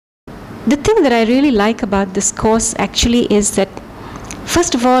The thing that I really like about this course actually is that,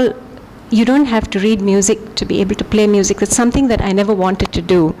 first of all, you don't have to read music to be able to play music. That's something that I never wanted to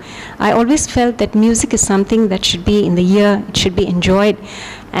do. I always felt that music is something that should be in the ear, it should be enjoyed.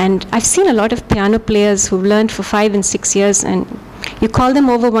 And I've seen a lot of piano players who've learned for 5 and 6 years, and you call them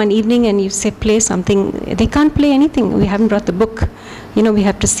over one evening and you say, play something. They can't play anything. We haven't brought the book. You know, we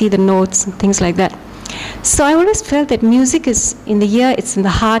have to see the notes and things like that. So I always felt that music is in the ear, it's in the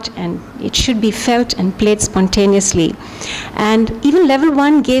heart, and it should be felt and played spontaneously. And even level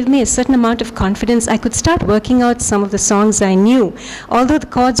 1 gave me a certain amount of confidence. I could start working out some of the songs I knew, although the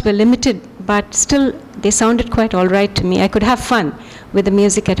chords were limited, but still they sounded quite all right to me. I could have fun with the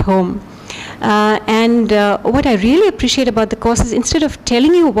music at home. What I really appreciate about the course is, instead of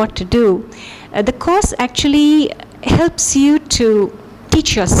telling you what to do, the course actually helps you to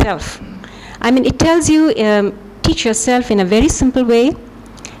teach yourself. I mean, it tells you, teach yourself in a very simple way,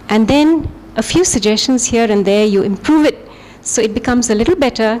 and then a few suggestions here and there, you improve it so it becomes a little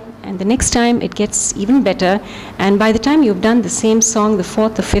better, and the next time it gets even better, and by the time you've done the same song the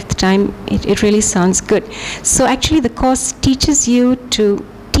 4th or 5th time, it really sounds good. So actually the course teaches you to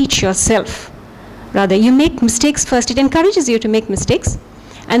teach yourself. Rather, you make mistakes first. It encourages you to make mistakes,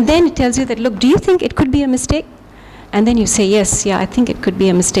 and then it tells you that, look, do you think it could be a mistake? And then you say, yes, yeah, I think it could be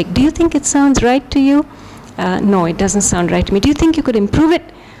a mistake. Do you think it sounds right to you? No, it doesn't sound right to me. Do you think you could improve it?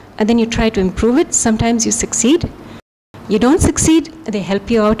 And then you try to improve it. Sometimes you succeed. You don't succeed, they help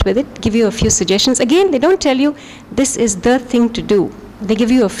you out with it, give you a few suggestions. Again, they don't tell you this is the thing to do. They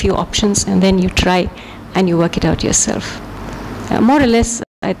give you a few options, and then you try and you work it out yourself. More or less,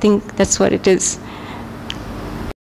 I think that's what it is.